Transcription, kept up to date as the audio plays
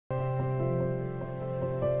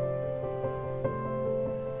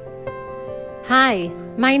Hi,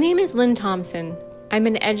 my name is Lynn Thompson. I'm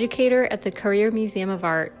an educator at the Currier Museum of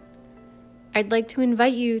Art. I'd like to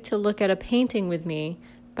invite you to look at a painting with me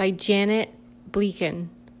by Janet Bleakin.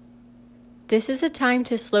 This is a time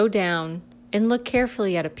to slow down and look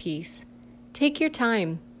carefully at a piece. Take your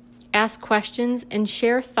time, ask questions, and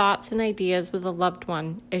share thoughts and ideas with a loved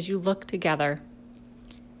one as you look together.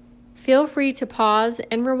 Feel free to pause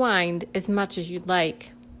and rewind as much as you'd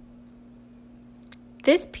like.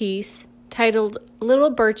 This piece, titled Little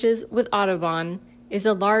Birches with Audubon, is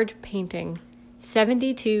a large painting,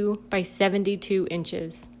 72 by 72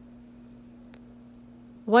 inches.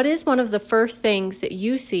 What is one of the first things that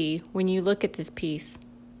you see when you look at this piece?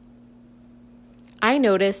 I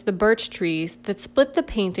notice the birch trees that split the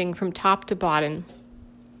painting from top to bottom.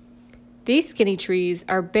 These skinny trees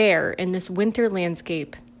are bare in this winter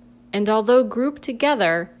landscape, and although grouped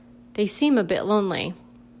together, they seem a bit lonely.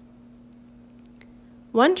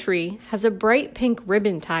 One tree has a bright pink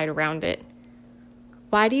ribbon tied around it.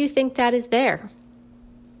 Why do you think that is there?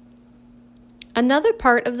 Another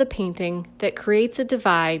part of the painting that creates a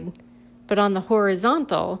divide, but on the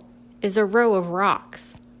horizontal, is a row of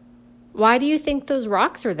rocks. Why do you think those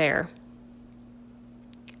rocks are there?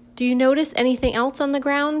 Do you notice anything else on the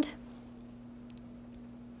ground?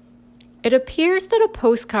 It appears that a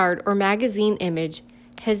postcard or magazine image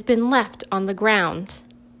has been left on the ground.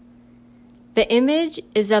 The image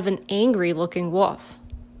is of an angry-looking wolf.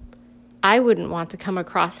 I wouldn't want to come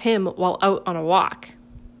across him while out on a walk.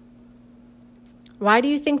 Why do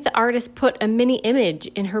you think the artist put a mini image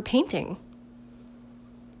in her painting?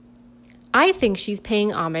 I think she's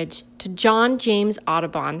paying homage to John James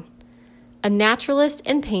Audubon, a naturalist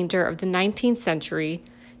and painter of the 19th century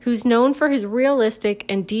who's known for his realistic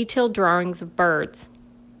and detailed drawings of birds.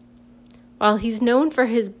 While he's known for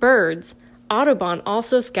his birds, Audubon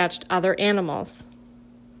also sketched other animals.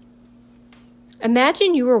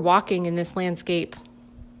 Imagine you were walking in this landscape.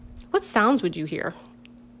 What sounds would you hear?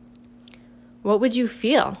 What would you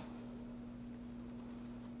feel?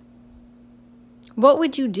 What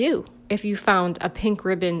would you do if you found a pink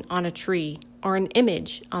ribbon on a tree or an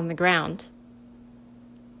image on the ground?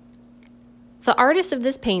 The artist of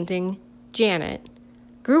this painting, Janet,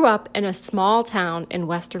 grew up in a small town in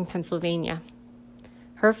western Pennsylvania.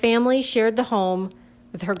 Her family shared the home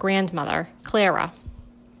with her grandmother, Clara.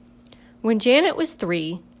 When Janet was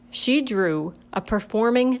 3, she drew a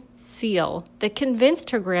performing seal that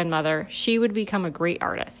convinced her grandmother she would become a great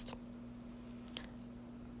artist.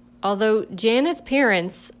 Although Janet's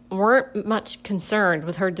parents weren't much concerned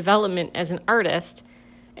with her development as an artist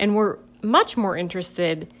and were much more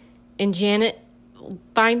interested in Janet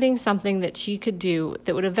finding something that she could do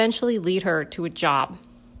that would eventually lead her to a job.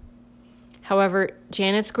 However,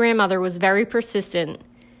 Janet's grandmother was very persistent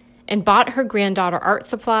and bought her granddaughter art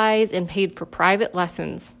supplies and paid for private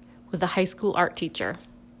lessons with a high school art teacher.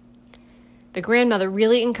 The grandmother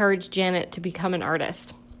really encouraged Janet to become an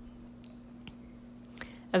artist.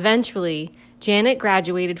 Eventually, Janet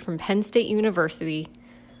graduated from Penn State University,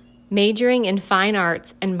 majoring in fine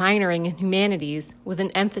arts and minoring in humanities with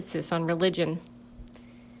an emphasis on religion.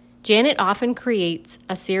 Janet often creates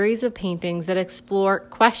a series of paintings that explore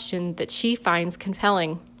questions that she finds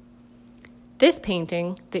compelling. This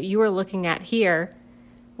painting that you are looking at here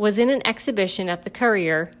was in an exhibition at the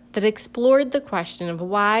Currier that explored the question of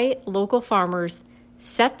why local farmers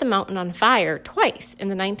set the mountain on fire twice in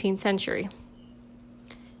the 19th century.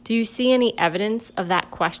 Do you see any evidence of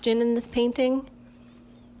that question in this painting?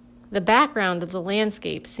 The background of the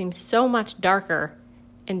landscape seems so much darker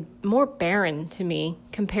and more barren to me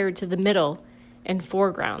compared to the middle and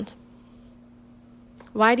foreground.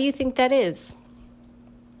 Why do you think that is?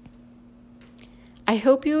 I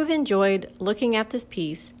hope you have enjoyed looking at this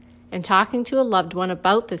piece and talking to a loved one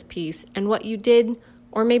about this piece and what you did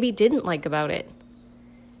or maybe didn't like about it.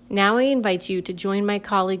 Now I invite you to join my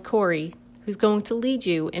colleague Corey, who's going to lead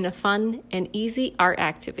you in a fun and easy art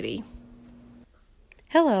activity.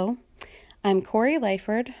 Hello, I'm Corey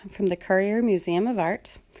Lyford from the Currier Museum of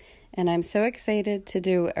Art, and I'm so excited to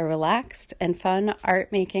do a relaxed and fun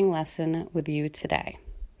art making lesson with you today.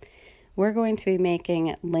 We're going to be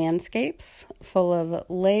making landscapes full of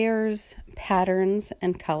layers, patterns,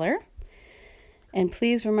 and color. And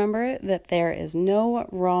please remember that there is no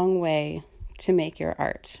wrong way to make your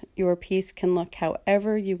art. Your piece can look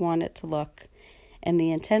however you want it to look, and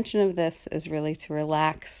the intention of this is really to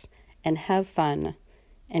relax and have fun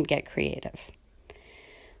and get creative.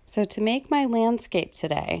 So to make my landscape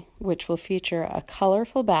today, which will feature a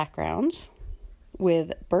colorful background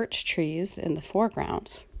with birch trees in the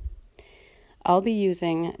foreground, I'll be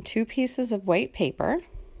using 2 pieces of white paper,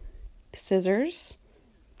 scissors,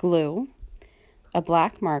 glue, a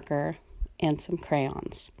black marker, and some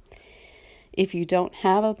crayons. If you don't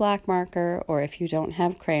have a black marker or if you don't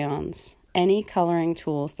have crayons, any coloring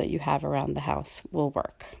tools that you have around the house will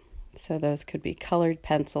work. So those could be colored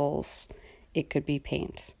pencils, it could be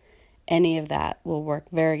paint. Any of that will work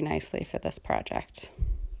very nicely for this project.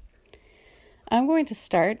 I'm going to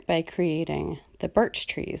start by creating the birch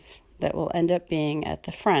trees that will end up being at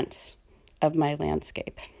the front of my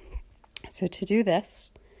landscape. So to do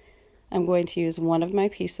this, I'm going to use one of my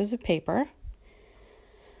pieces of paper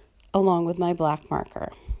along with my black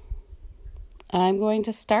marker. I'm going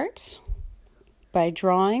to start by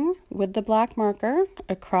drawing with the black marker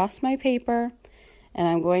across my paper, and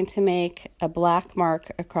I'm going to make a black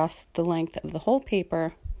mark across the length of the whole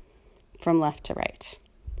paper from left to right.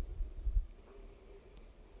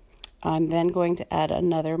 I'm then going to add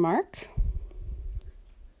another mark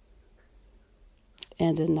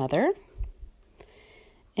and another.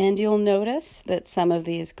 And you'll notice that some of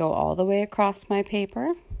these go all the way across my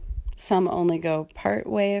paper. Some only go part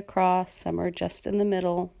way across, some are just in the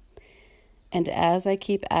middle. And as I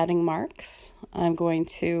keep adding marks, I'm going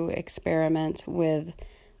to experiment with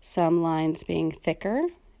some lines being thicker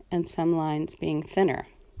and some lines being thinner.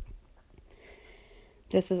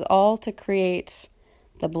 This is all to create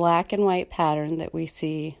the black and white pattern that we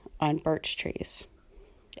see on birch trees.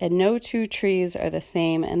 And no two trees are the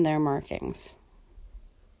same in their markings.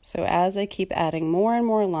 So as I keep adding more and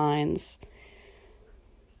more lines,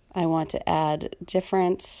 I want to add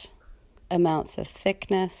different amounts of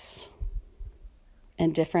thickness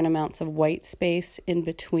and different amounts of white space in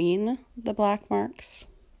between the black marks.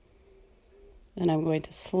 And I'm going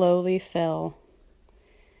to slowly fill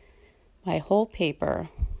my whole paper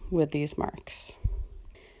with these marks.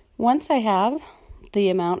 Once I have the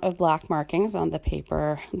amount of black markings on the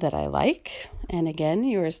paper that I like, and again,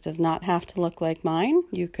 yours does not have to look like mine.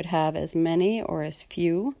 You could have as many or as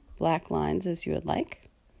few black lines as you would like.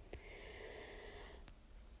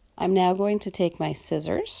 I'm now going to take my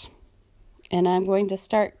scissors and I'm going to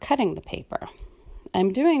start cutting the paper.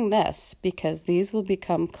 I'm doing this because these will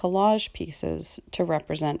become collage pieces to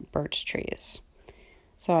represent birch trees.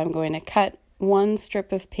 So I'm going to cut one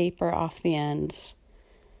strip of paper off the end,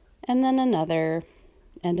 and then another,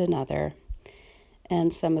 and another.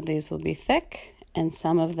 And some of these will be thick, and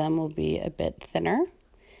some of them will be a bit thinner.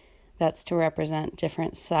 That's to represent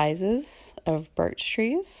different sizes of birch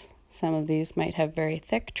trees. Some of these might have very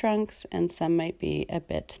thick trunks, and some might be a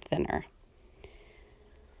bit thinner.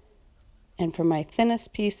 And for my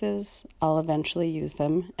thinnest pieces, I'll eventually use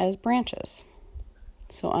them as branches.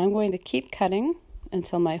 So I'm going to keep cutting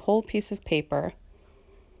until my whole piece of paper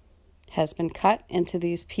has been cut into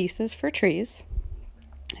these pieces for trees,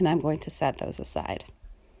 and I'm going to set those aside.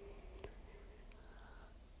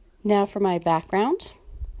 Now for my background,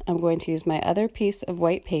 I'm going to use my other piece of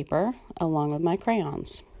white paper along with my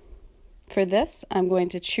crayons. For this, I'm going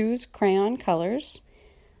to choose crayon colors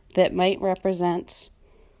that might represent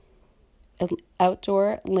an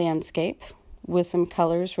outdoor landscape with some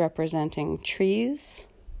colors representing trees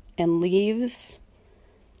and leaves,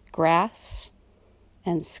 grass,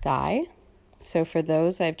 and sky. So for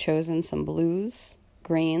those, I've chosen some blues,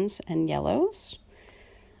 greens, and yellows.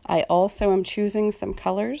 I also am choosing some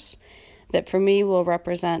colors that for me will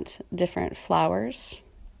represent different flowers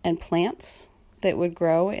and plants that would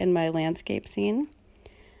grow in my landscape scene.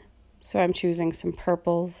 So I'm choosing some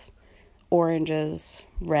purples, oranges,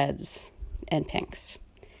 reds, and pinks.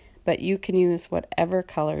 But you can use whatever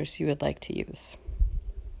colors you would like to use.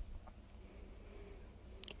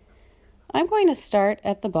 I'm going to start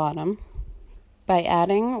at the bottom by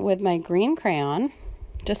adding with my green crayon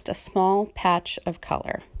just a small patch of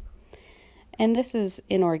color. And this is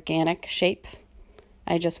in organic shape.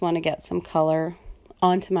 I just want to get some color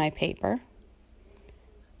onto my paper.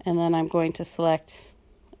 And then I'm going to select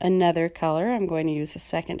another color. I'm going to use a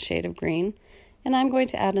second shade of green, and I'm going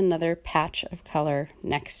to add another patch of color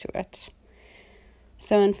next to it.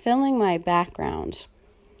 So in filling my background,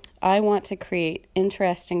 I want to create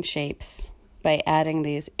interesting shapes by adding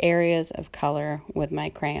these areas of color with my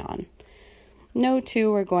crayon. No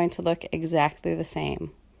two are going to look exactly the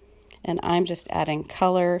same, and I'm just adding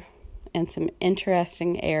color and some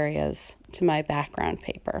interesting areas to my background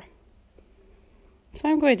paper. So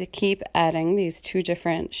I'm going to keep adding these two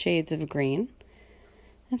different shades of green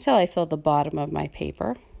until I fill the bottom of my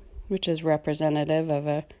paper, which is representative of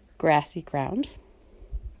a grassy ground.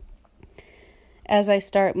 As I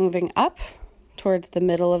start moving up towards the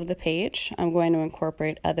middle of the page, I'm going to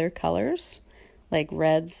incorporate other colors like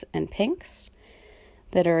reds and pinks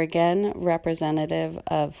that are again representative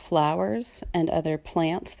of flowers and other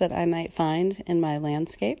plants that I might find in my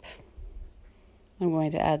landscape. I'm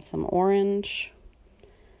going to add some orange,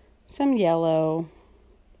 some yellow,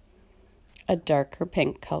 a darker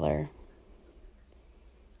pink color.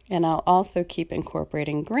 And I'll also keep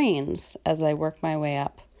incorporating greens as I work my way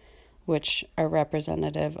up, which are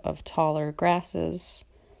representative of taller grasses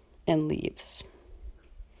and leaves.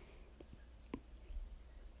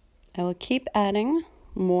 I will keep adding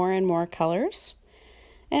more and more colors,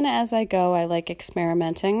 and as I go, I like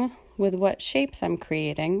experimenting with what shapes I'm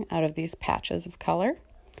creating out of these patches of color.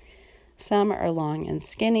 Some are long and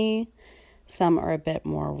skinny, some are a bit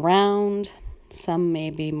more round, some may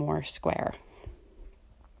be more square.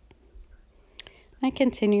 I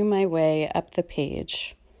continue my way up the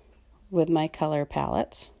page with my color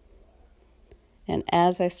palette, and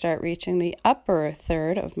as I start reaching the upper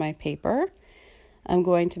third of my paper, I'm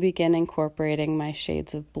going to begin incorporating my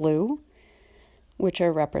shades of blue, which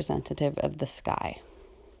are representative of the sky.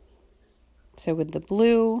 So with the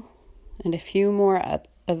blue and a few more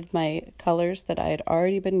of my colors that I had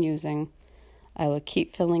already been using, I will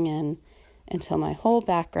keep filling in until my whole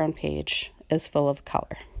background page is full of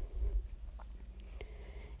color.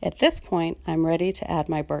 At this point, I'm ready to add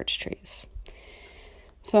my birch trees.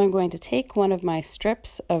 So I'm going to take one of my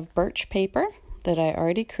strips of birch paper that I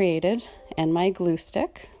already created and my glue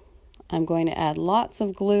stick. I'm going to add lots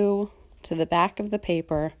of glue to the back of the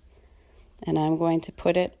paper, and I'm going to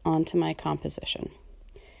put it onto my composition.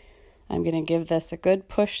 I'm going to give this a good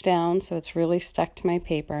push down so it's really stuck to my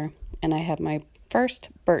paper, and I have my first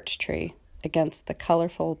birch tree against the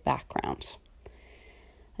colorful background.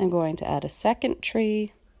 I'm going to add a second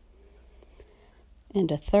tree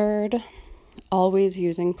and a third, always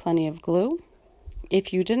using plenty of glue.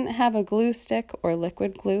 If you didn't have a glue stick or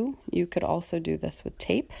liquid glue, you could also do this with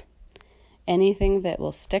tape. Anything that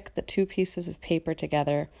will stick the two pieces of paper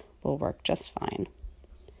together will work just fine.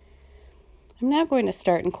 I'm now going to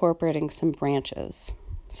start incorporating some branches.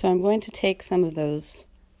 So I'm going to take some of those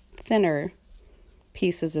thinner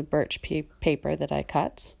pieces of birch paper that I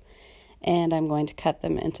cut, and I'm going to cut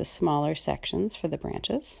them into smaller sections for the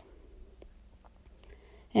branches.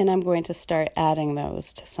 And I'm going to start adding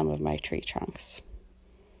those to some of my tree trunks.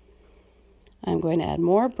 I'm going to add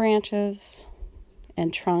more branches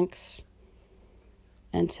and trunks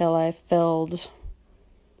until I've filled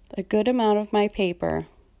a good amount of my paper,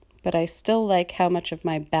 but I still like how much of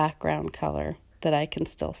my background color that I can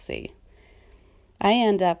still see. I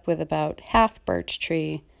end up with about half birch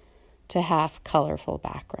tree to half colorful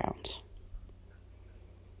background.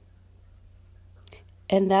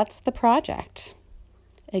 And that's the project.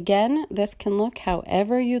 Again, this can look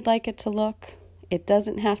however you'd like it to look. It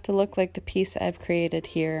doesn't have to look like the piece I've created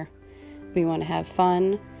here. We want to have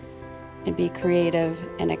fun and be creative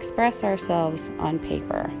and express ourselves on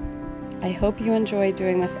paper. I hope you enjoy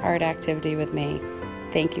doing this art activity with me.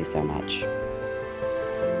 Thank you so much.